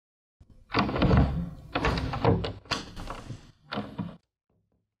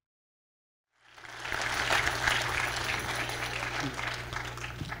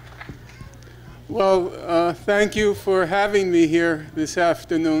Thank you for having me here this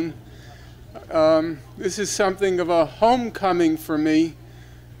afternoon. This is something of a homecoming for me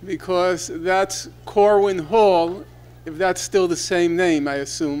because that's Corwin Hall, if that's still the same name, I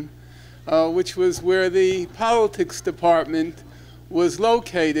assume, which was where the politics department was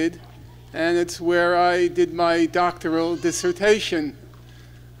located, and it's where I did my doctoral dissertation.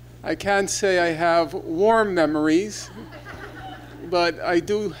 I can't say I have warm memories, but I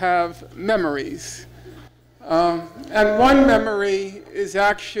do have memories. And one memory is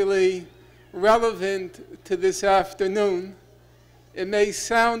actually relevant to this afternoon. It may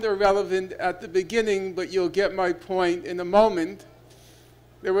sound irrelevant at the beginning, but you'll get my point in a moment.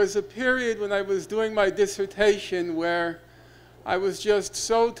 There was a period when I was doing my dissertation where I was just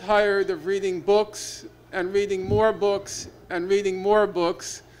so tired of reading books and reading more books and reading more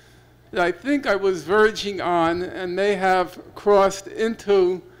books that I think I was verging on and may have crossed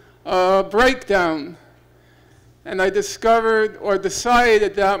into a breakdown. And I discovered or decided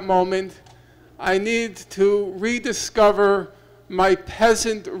at that moment I need to rediscover my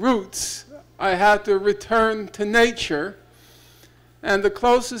peasant roots. I had to return to nature. And the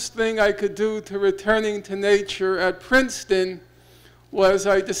closest thing I could do to returning to nature at Princeton was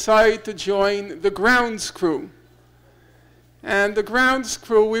I decided to join the grounds crew. And the grounds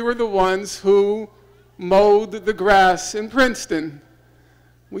crew, we were the ones who mowed the grass in Princeton.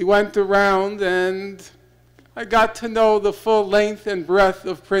 We went around and I got to know the full length and breadth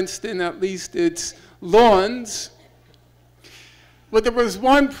of Princeton, at least its lawns. But there was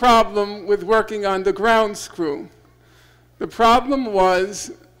one problem with working on the grounds crew. The problem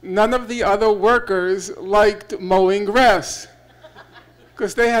was none of the other workers liked mowing grass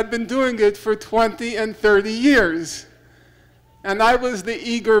because they had been doing it for 20 and 30 years. And I was the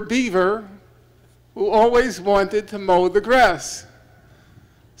eager beaver who always wanted to mow the grass.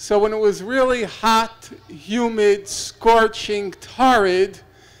 So when it was really hot, humid, scorching, torrid,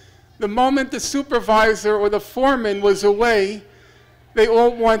 the moment the supervisor or the foreman was away, they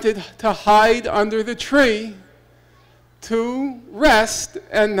all wanted to hide under the tree to rest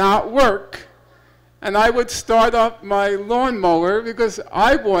and not work. And I would start up my lawnmower because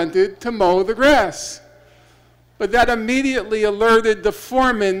I wanted to mow the grass. But that immediately alerted the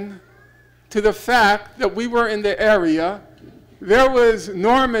foreman to the fact that we were in the area. There was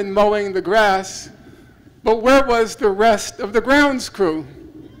Norman mowing the grass, but where was the rest of the grounds crew?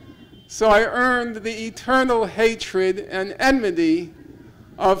 So I earned the eternal hatred and enmity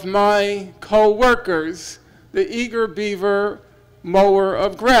of my co-workers, the eager beaver mower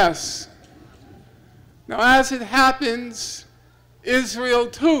of grass. Now, as it happens, Israel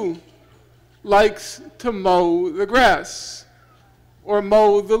too likes to mow the grass or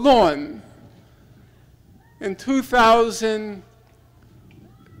mow the lawn. In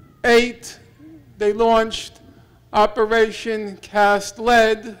 2008, they launched Operation Cast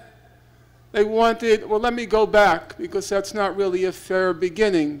Lead. They wanted, well, let me go back because that's not really a fair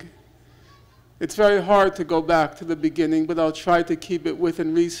beginning. It's very hard to go back to the beginning, but I'll try to keep it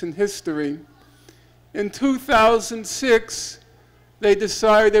within recent history. In 2006, they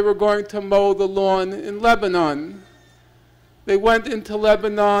decided they were going to mow the lawn in Lebanon. They went into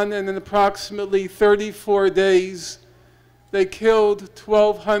Lebanon, and in approximately 34 days, they killed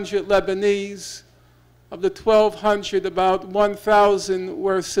 1,200 Lebanese. Of the 1,200, about 1,000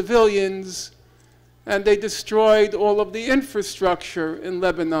 were civilians, and they destroyed all of the infrastructure in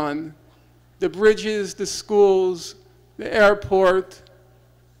Lebanon, the bridges, the schools, the airport.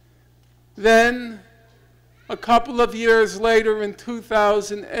 Then, a couple of years later, in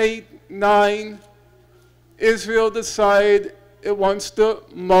 2008-9, Israel decided it wants to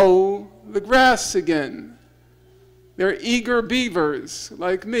mow the grass again. They're eager beavers,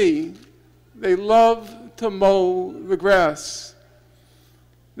 like me. They love to mow the grass.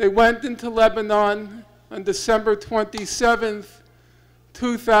 They went into Lebanon on December 27th,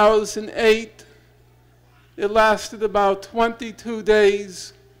 2008. It lasted about 22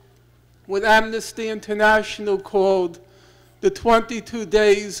 days. What Amnesty International called the 22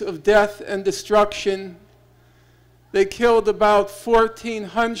 days of death and destruction. They killed about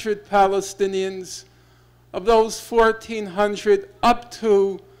 1,400 Palestinians. Of those 1,400, up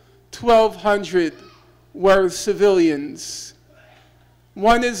to 1,200 were civilians.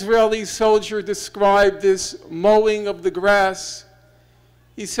 One Israeli soldier described this mowing of the grass.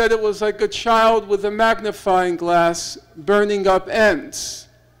 He said it was like a child with a magnifying glass burning up ants.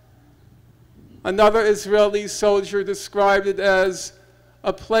 Another Israeli soldier described it as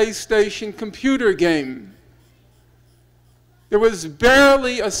a PlayStation computer game. There was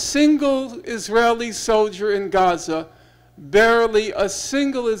barely a single Israeli soldier in Gaza, barely a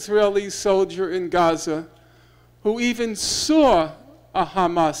single Israeli soldier in Gaza who even saw a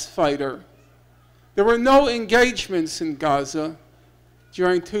Hamas fighter. There were no engagements in Gaza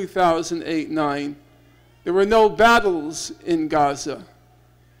during 2008-9. There were no battles in Gaza.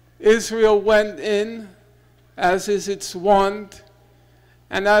 Israel went in, as is its wont,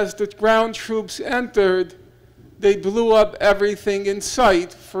 and as the ground troops entered, they blew up everything in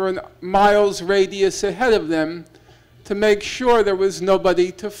sight for a mile's radius ahead of them to make sure there was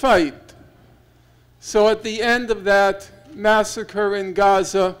nobody to fight. So at the end of that massacre in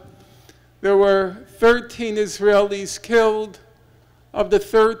Gaza, there were 13 Israelis killed. Of the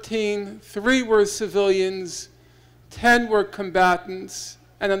 13, 3 were civilians, 10 were combatants,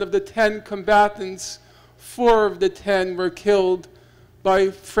 and out of the 10 combatants, 4 of the 10 were killed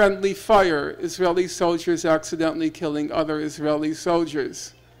by friendly fire, Israeli soldiers accidentally killing other Israeli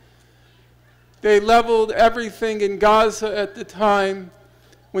soldiers. They leveled everything in Gaza at the time.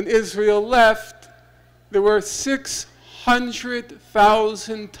 When Israel left, there were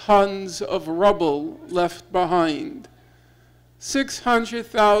 600,000 tons of rubble left behind.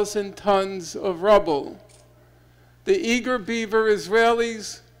 600,000 tons of rubble. The eager beaver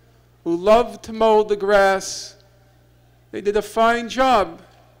Israelis who loved to mow the grass, they did a fine job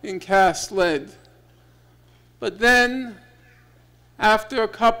in cast lead. But then, after a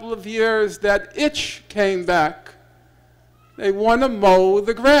couple of years, that itch came back. They want to mow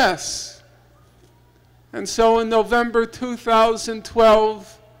the grass. And so in November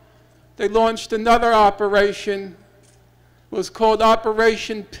 2012, they launched another operation. It was called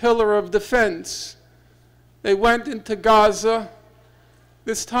Operation Pillar of Defense. They went into Gaza.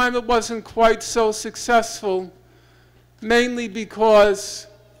 This time it wasn't quite so successful, mainly because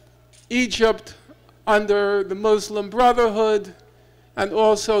Egypt, under the Muslim Brotherhood, and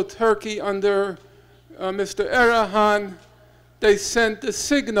also Turkey under Mr. Erdogan, they sent a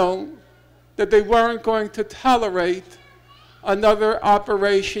signal that they weren't going to tolerate another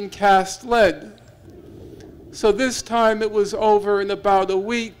Operation Cast Lead. So this time it was over in about a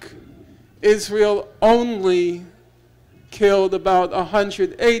week. Israel only killed about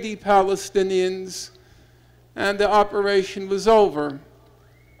 180 Palestinians, and the operation was over.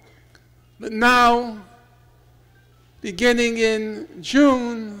 But now, beginning in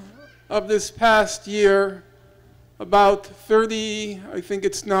June of this past year, about 30, I think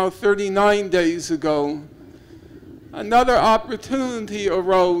it's now 39 days ago, another opportunity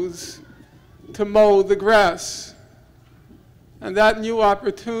arose to mow the grass. And that new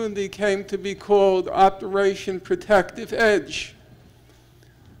opportunity came to be called Operation Protective Edge.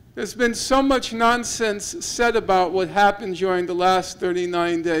 There's been so much nonsense said about what happened during the last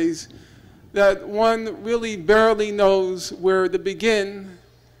 39 days that one really barely knows where to begin,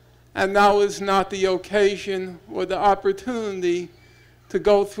 and now is not the occasion or the opportunity to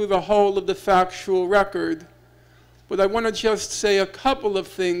go through the whole of the factual record. But I want to just say a couple of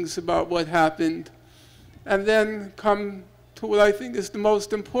things about what happened, and then come to what I think is the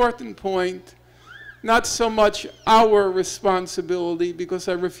most important point, not so much our responsibility, because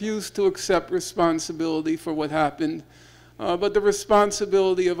I refuse to accept responsibility for what happened, but the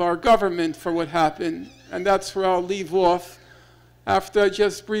responsibility of our government for what happened. And that's where I'll leave off after I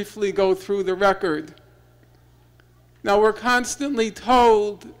just briefly go through the record. Now, we're constantly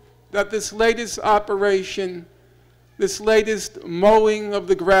told that this latest operation, this latest mowing of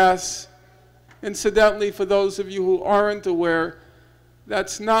the grass, incidentally, for those of you who aren't aware,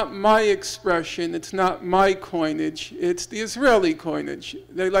 that's not my expression, it's not my coinage, it's the Israeli coinage.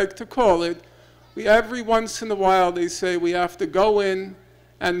 They like to call it. Every once in a while they say we have to go in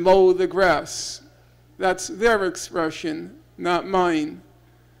and mow the grass. That's their expression, not mine.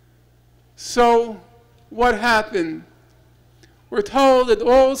 So, what happened? We're told it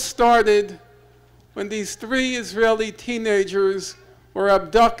all started when these 3 Israeli teenagers were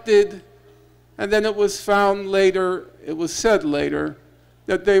abducted, and then it was found later, it was said later,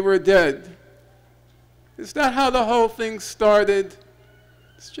 that they were dead. Is that how the whole thing started?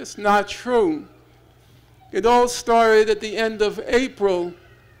 It's just not true. It all started at the end of April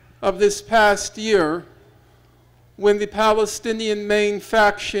of this past year, when the Palestinian main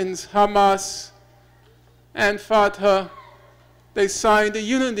factions, Hamas and Fatah, they signed a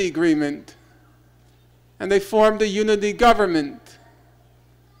unity agreement, and they formed a unity government.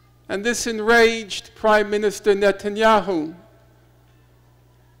 And this enraged Prime Minister Netanyahu.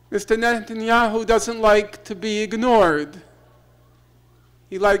 Mr. Netanyahu doesn't like to be ignored.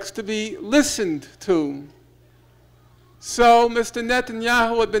 He likes to be listened to. So Mr.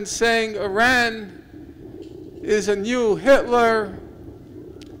 Netanyahu had been saying Iran is a new Hitler.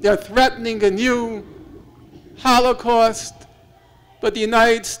 They're threatening a new Holocaust, but the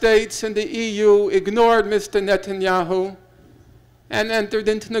United States and the EU ignored Mr. Netanyahu and entered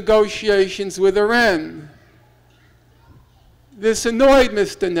into negotiations with Iran. This annoyed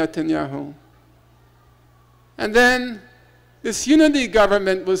Mr. Netanyahu. And then this unity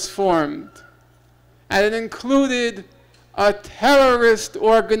government was formed, and it included a terrorist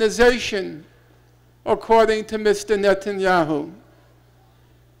organization, according to Mr. Netanyahu.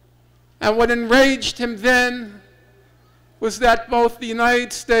 And what enraged him then was that both the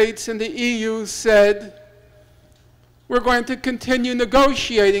United States and the EU said, we're going to continue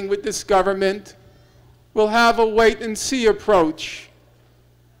negotiating with this government. We'll have a wait-and-see approach.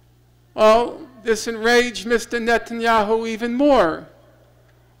 Well, this enraged Mr. Netanyahu even more.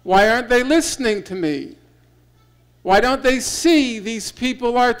 Why aren't they listening to me? Why don't they see these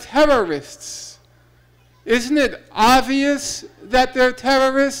people are terrorists? Isn't it obvious that they're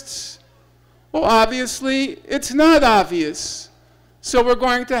terrorists? Well, obviously, it's not obvious. So we're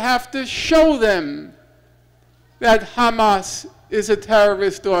going to have to show them that Hamas is a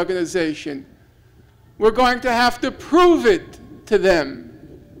terrorist organization. We're going to have to prove it to them.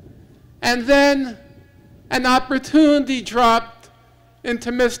 And then an opportunity dropped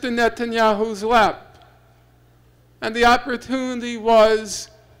into Mr. Netanyahu's lap. And the opportunity was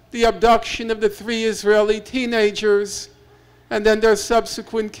the abduction of the 3 Israeli teenagers and then their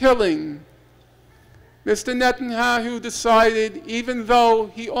subsequent killing. Mr. Netanyahu decided, even though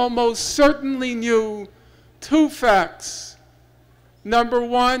he almost certainly knew 2 facts. Number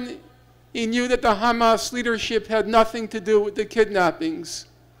one, he knew that the Hamas leadership had nothing to do with the kidnappings.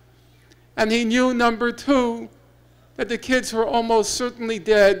 And he knew, number 2, that the kids were almost certainly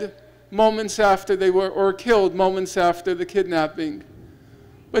dead moments after they were, or killed moments after the kidnapping.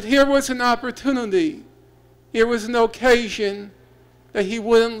 But here was an opportunity. Here was an occasion that he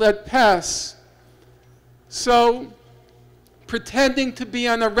wouldn't let pass. So, pretending to be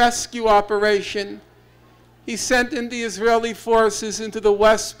on a rescue operation, he sent in the Israeli forces into the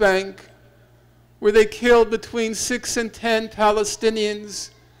West Bank, where they killed between 6 and 10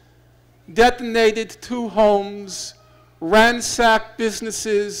 Palestinians, detonated 2 homes, ransacked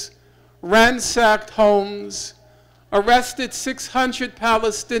businesses, ransacked homes, arrested 600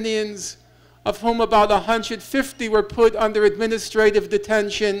 Palestinians, of whom about 150 were put under administrative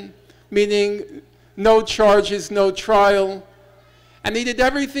detention, meaning no charges, no trial. And he did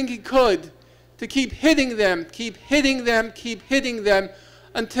everything he could to keep hitting them, keep hitting them, keep hitting them,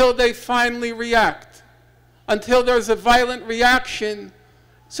 until they finally react, until there's a violent reaction,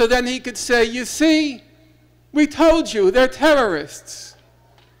 so then he could say, you see, we told you, they're terrorists.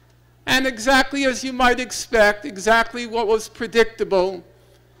 And exactly as you might expect, exactly what was predictable,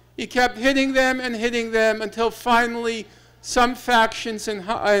 he kept hitting them until finally some factions in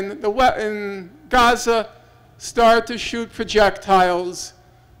Gaza started to shoot projectiles.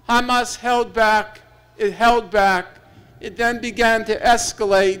 Hamas held back, it then began to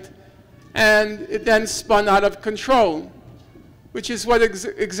escalate, and it then spun out of control, which is what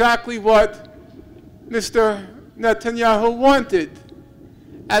exactly what Mr. Netanyahu wanted.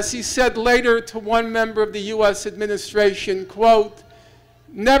 As he said later to one member of the US administration, quote,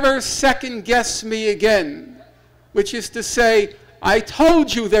 "Never second guess me again," which is to say, I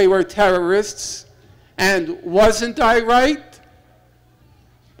told you they were terrorists, and wasn't I right?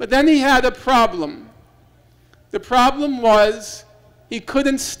 But then he had a problem. The problem was he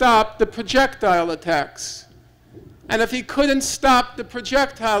couldn't stop the projectile attacks. And if he couldn't stop the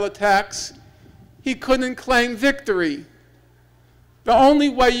projectile attacks, he couldn't claim victory. The only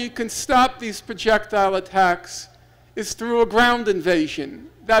way you can stop these projectile attacks is through a ground invasion.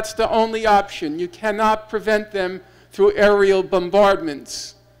 That's the only option. You cannot prevent them through aerial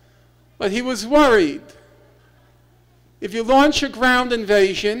bombardments. But he was worried. If you launch a ground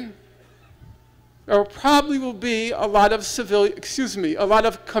invasion, there probably will be a lot of a lot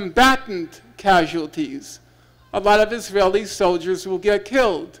of combatant casualties. A lot of Israeli soldiers will get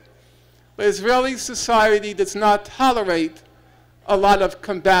killed. But Israeli society does not tolerate a lot of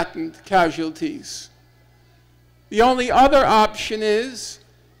combatant casualties. The only other option is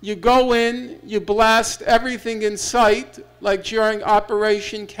you go in, you blast everything in sight, like during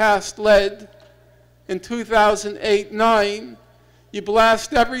Operation Cast Lead in 2008-9, you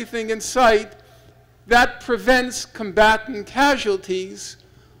blast everything in sight. That prevents combatant casualties,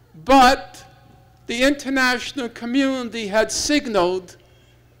 but the international community had signaled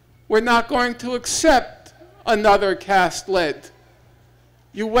we're not going to accept another Cast Lead.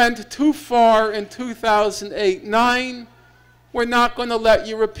 You went too far in 2008-9, we're not going to let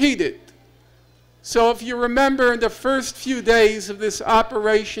you repeat it. So if you remember, in the first few days of this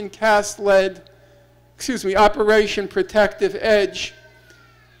Operation Cast Lead, Operation Protective Edge,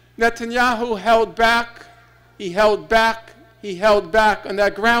 Netanyahu held back, he held back, he held back on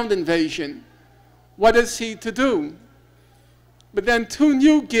that ground invasion. What is he to do? But then two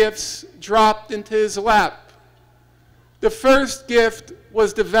new gifts dropped into his lap. The first gift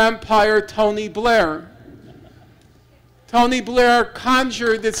was the vampire Tony Blair. Tony Blair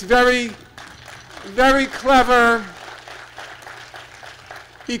conjured this very clever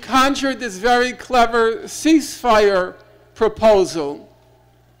ceasefire proposal.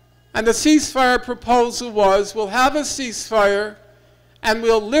 And the ceasefire proposal was, we'll have a ceasefire and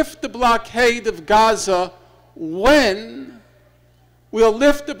we'll lift the blockade of Gaza when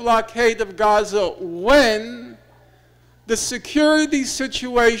the security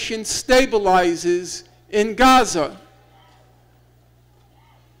situation stabilizes in Gaza.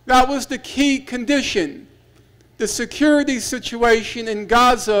 That was the key condition. The security situation in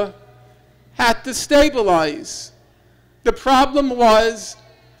Gaza had to stabilize. The problem was,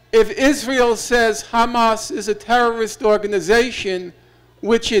 if Israel says Hamas is a terrorist organization,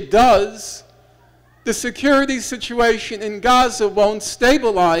 which it does, the security situation in Gaza won't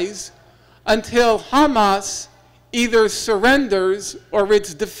stabilize until Hamas either surrenders or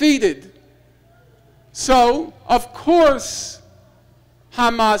it's defeated. So, of course,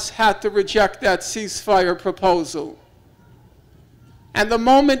 Hamas had to reject that ceasefire proposal. And the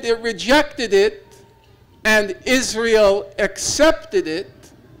moment it rejected it and Israel accepted it,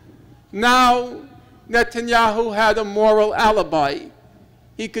 now Netanyahu had a moral alibi.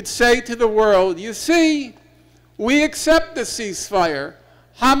 He could say to the world, you see, we accept the ceasefire.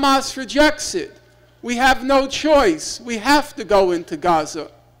 Hamas rejects it. We have no choice. We have to go into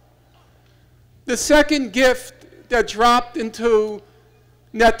Gaza. The second gift that dropped into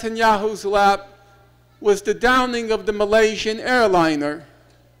Netanyahu's lap was the downing of the Malaysian airliner.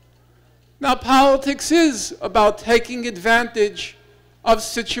 Now, politics is about taking advantage of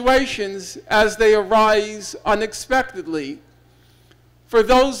situations as they arise unexpectedly. For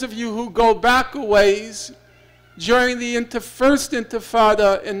those of you who go back a ways, during the First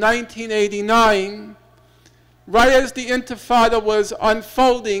Intifada in 1989, right as the Intifada was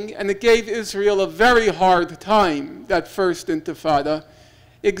unfolding, and it gave Israel a very hard time, that First Intifada,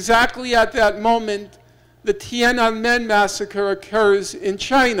 exactly at that moment, the Tiananmen massacre occurs in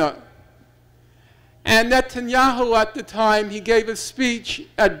China. And Netanyahu at the time, he gave a speech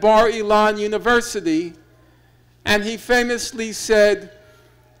at Bar-Ilan University, and he famously said,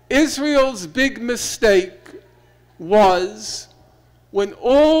 Israel's big mistake was when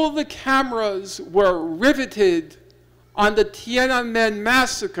all the cameras were riveted on the Tiananmen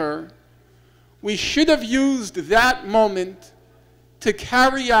massacre, we should have used that moment to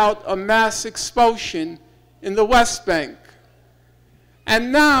carry out a mass expulsion in the West Bank.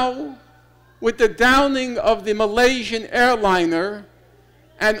 And now, with the downing of the Malaysian airliner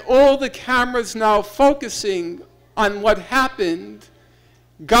and all the cameras now focusing on what happened,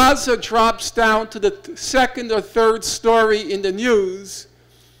 Gaza drops down to the second or third story in the news.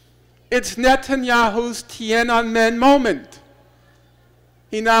 It's Netanyahu's Tiananmen moment.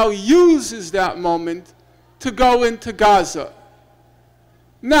 He now uses that moment to go into Gaza.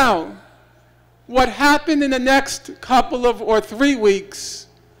 Now, what happened in the next couple of or 3 weeks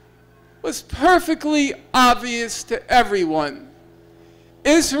was perfectly obvious to everyone.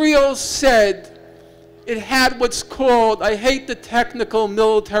 Israel said it had what's called, I hate the technical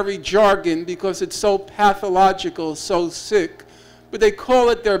military jargon because it's so pathological, so sick, but they call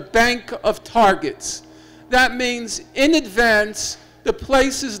it their bank of targets. That means in advance the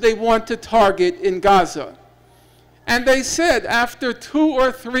places they want to target in Gaza. And they said after 2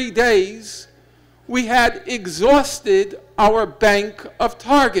 or 3 days, we had exhausted our bank of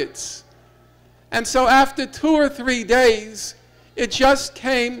targets. And so after 2 or 3 days, it just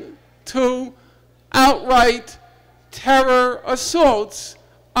came to outright terror assaults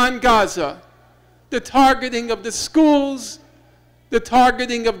on Gaza. The targeting of the schools, the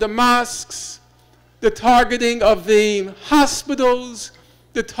targeting of the mosques, the targeting of the hospitals,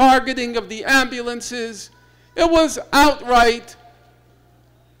 the targeting of the ambulances. It was outright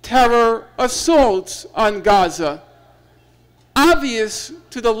terror assaults on Gaza, obvious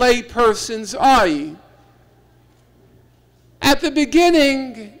to the layperson's eye. At the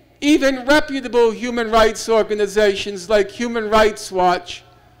beginning, even reputable human rights organizations like Human Rights Watch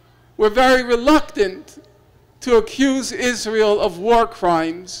were very reluctant to accuse Israel of war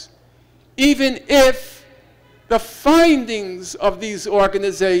crimes, even if the findings of these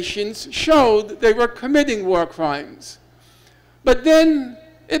organizations showed they were committing war crimes. But then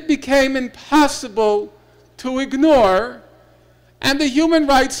it became impossible to ignore, And the human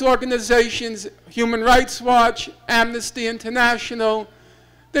rights organizations, Human Rights Watch, Amnesty International,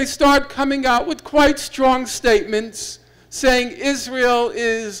 they start coming out with quite strong statements saying Israel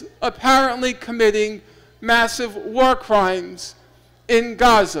is apparently committing massive war crimes in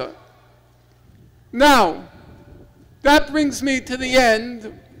Gaza. Now, that brings me to the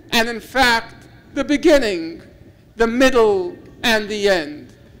end, and in fact, the beginning, the middle, and the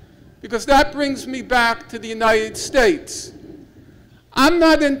end. Because that brings me back to the United States. I'm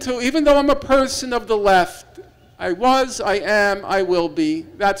not into, even though I'm a person of the left, I was, I am, I will be,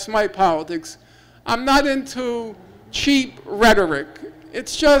 that's my politics. I'm not into cheap rhetoric.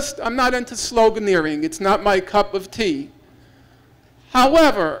 It's just, I'm not into sloganeering. It's not my cup of tea.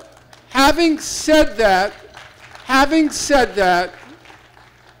 However, having said that,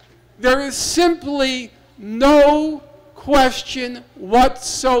 there is simply no question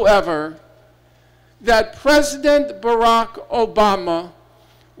whatsoever that President Barack Obama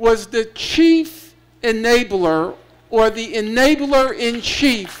was the chief enabler or the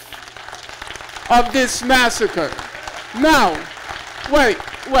enabler-in-chief of this massacre. Now, wait.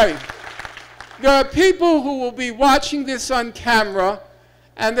 There are people who will be watching this on camera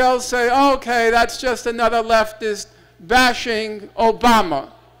and they'll say, okay, that's just another leftist bashing Obama.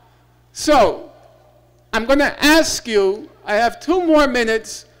 So, I'm going to ask you, I have 2 more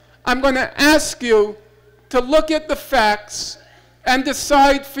minutes, I'm going to ask you to look at the facts and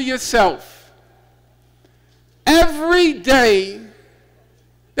decide for yourself. Every day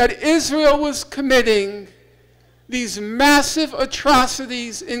that Israel was committing these massive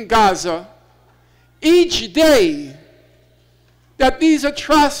atrocities in Gaza, each day that these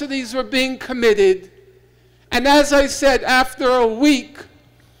atrocities were being committed, and as I said, after a week,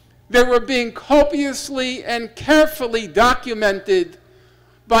 they were being copiously and carefully documented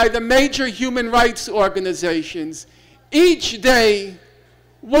by the major human rights organizations. Each day,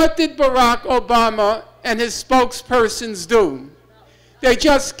 what did Barack Obama and his spokespersons do? They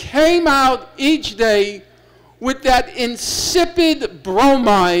just came out each day with that insipid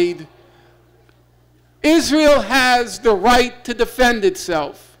bromide. Israel has the right to defend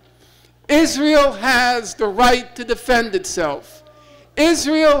itself. Israel has the right to defend itself.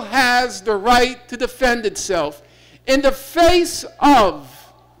 Israel has the right to defend itself. In the face of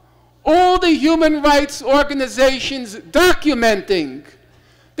all the human rights organizations documenting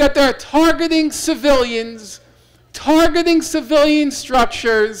that they're targeting civilian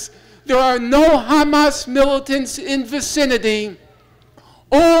structures, there are no Hamas militants in vicinity.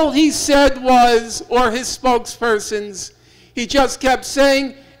 All he said was, or his spokespersons, he just kept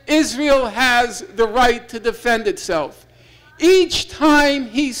saying, Israel has the right to defend itself. Each time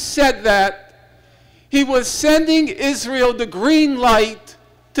he said that, he was sending Israel the green light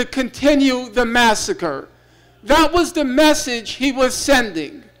to continue the massacre. That was the message he was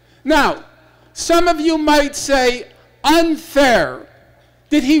sending. Now, some of you might say, unfair.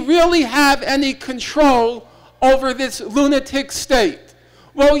 Did he really have any control over this lunatic state?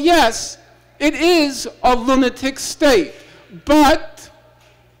 Well, yes, it is a lunatic state, but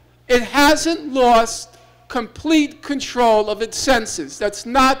it hasn't lost complete control of its senses. That's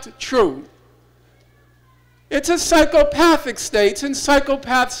not true. It's a psychopathic state, and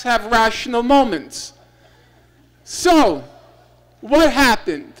psychopaths have rational moments. So, what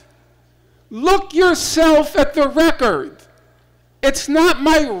happened? Look yourself at the record. It's not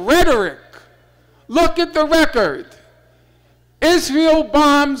my rhetoric. Look at the record. Israel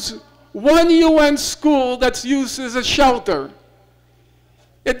bombs one UN school that's used as a shelter.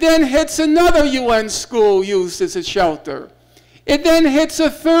 It then hits another UN school used as a shelter. It then hits a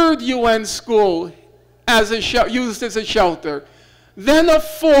third UN school used as a shelter. Then a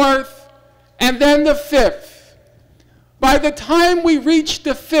fourth, and then the fifth. By the time we reach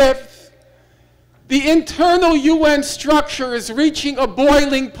the fifth, the internal UN structure is reaching a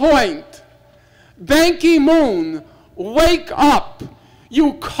boiling point. Ban Ki-moon, wake up.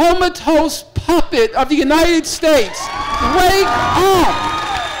 You comatose puppet of the United States. Wake up.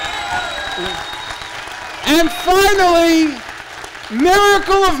 And finally,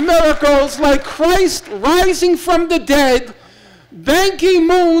 miracle of miracles, like Christ rising from the dead, Ban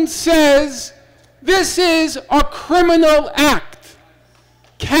Ki-moon says, this is a criminal act.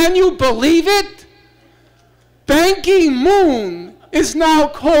 Can you believe it? Ban Ki-moon is now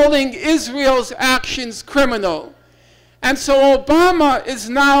calling Israel's actions criminal. And so Obama is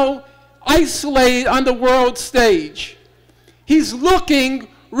now isolated on the world stage. He's looking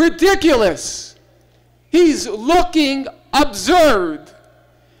ridiculous. He's looking absurd.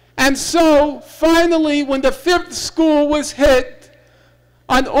 And so finally, when the fifth school was hit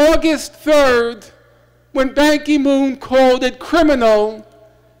on August 3rd, when Ban Ki-moon called it criminal,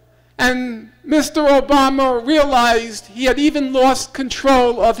 and Mr. Obama realized he had even lost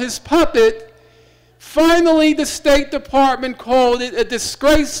control of his puppet, finally the State Department called it a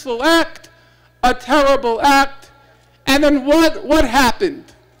disgraceful act, a terrible act, and then what happened?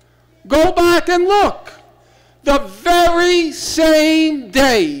 Go back and look. The very same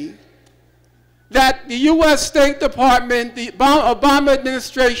day that the U.S. State Department, the Obama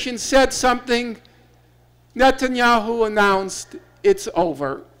administration said something, Netanyahu announced it's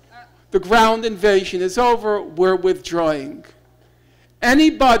over. The ground invasion is over, we're withdrawing.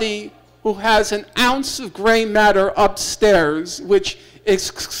 Anybody who has an ounce of gray matter upstairs, which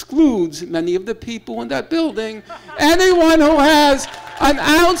excludes many of the people in that building, anyone who has an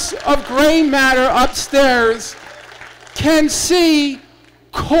ounce of gray matter upstairs can see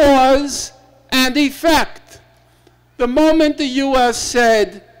cause and effect. The moment the U.S.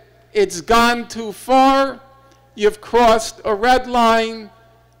 said, it's gone too far, you've crossed a red line,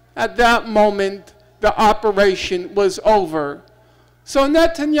 at that moment, the operation was over. So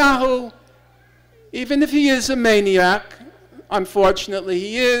Netanyahu, even if he is a maniac, unfortunately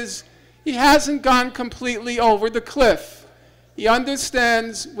he is, he hasn't gone completely over the cliff. He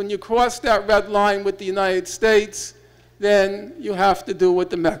understands when you cross that red line with the United States, then you have to do what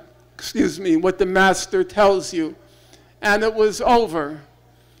the master tells you. And it was over.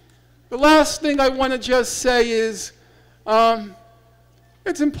 The last thing I want to just say is,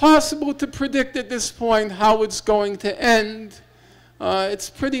 it's impossible to predict at this point how it's going to end.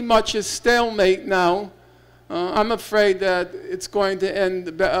 It's pretty much a stalemate now. I'm afraid that it's going to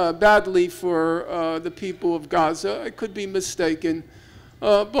end badly for the people of Gaza. I could be mistaken.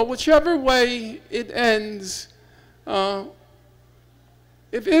 But whichever way it ends, if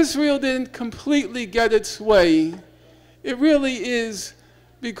Israel didn't completely get its way, it really is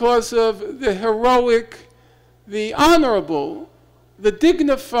because of the heroic, the honorable, the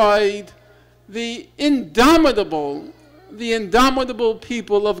dignified, the indomitable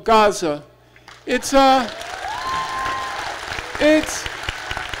people of Gaza. It's a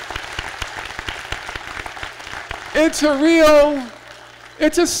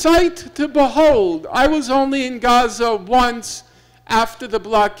sight to behold. I was only in Gaza once after the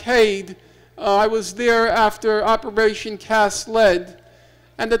blockade. I was there after Operation Cast Lead.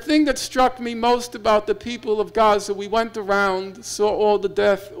 And the thing that struck me most about the people of Gaza, we went around, saw all the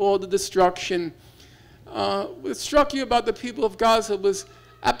death, all the destruction. What struck you about the people of Gaza was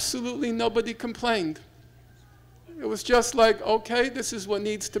absolutely nobody complained. It was just like, okay, this is what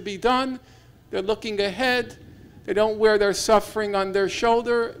needs to be done. They're looking ahead. They don't wear their suffering on their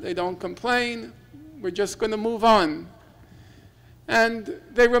shoulder. They don't complain. We're just going to move on. And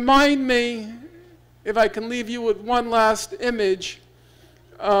they remind me, if I can leave you with one last image,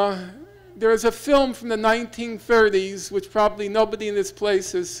 there is a film from the 1930s, which probably nobody in this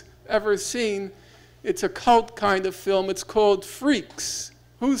place has ever seen. It's a cult kind of film. It's called Freaks.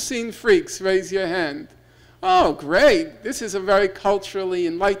 Who's seen Freaks? Raise your hand. Oh, great. This is a very culturally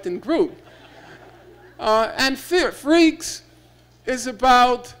enlightened group. And Freaks is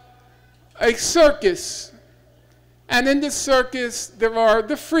about a circus. And in the circus, there are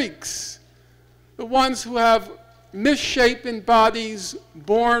the freaks, the ones who have misshapen bodies,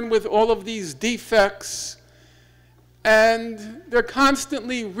 born with all of these defects, and they're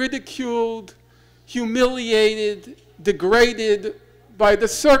constantly ridiculed, humiliated, degraded by the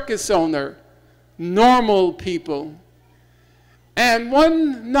circus owner, normal people. And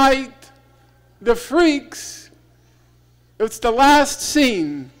one night, the freaks, it's the last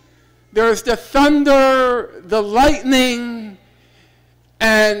scene. There's the thunder, the lightning,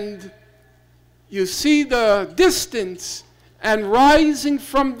 and you see the distance, and rising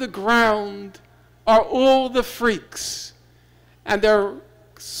from the ground are all the freaks. And they're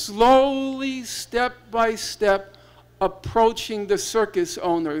slowly, step by step, approaching the circus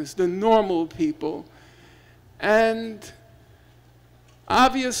owners, the normal people. And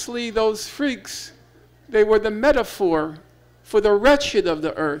obviously those freaks, they were the metaphor for the wretched of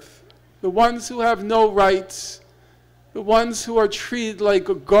the earth, the ones who have no rights, the ones who are treated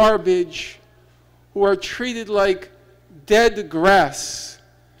like garbage, who are treated like dead grass.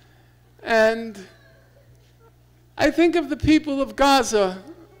 And I think of the people of Gaza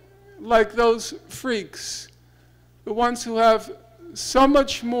like those freaks, the ones who have so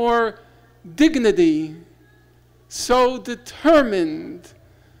much more dignity, so determined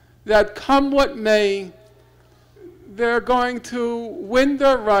that come what may, they're going to win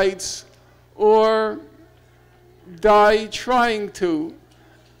their rights or die trying to.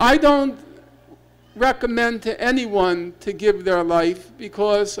 I don't recommend to anyone to give their life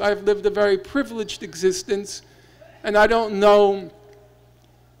because I've lived a very privileged existence and I don't know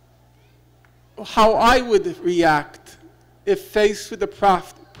how I would react if faced with the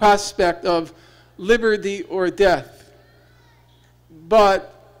prospect of liberty or death.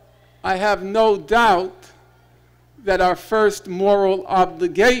 But I have no doubt that our first moral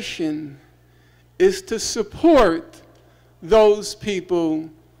obligation is to support those people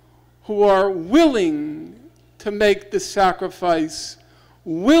who are willing to make the sacrifice,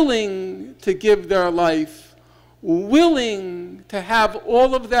 willing to give their life, willing to have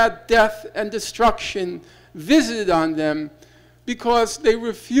all of that death and destruction visited on them because they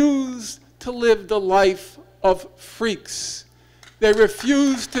refuse to live the life of freaks. They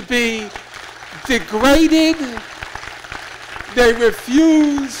refuse to be degraded. They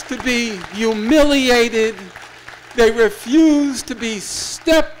refuse to be humiliated. They refuse to be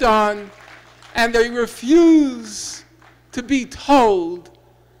stepped on, and they refuse to be told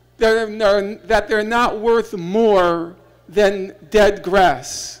that they're not worth more than dead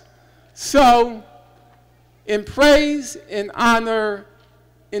grass. So, in praise, in honor,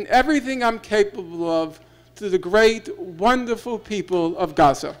 in everything I'm capable of, to the great, wonderful people of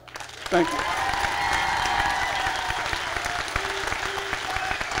Gaza. Thank you.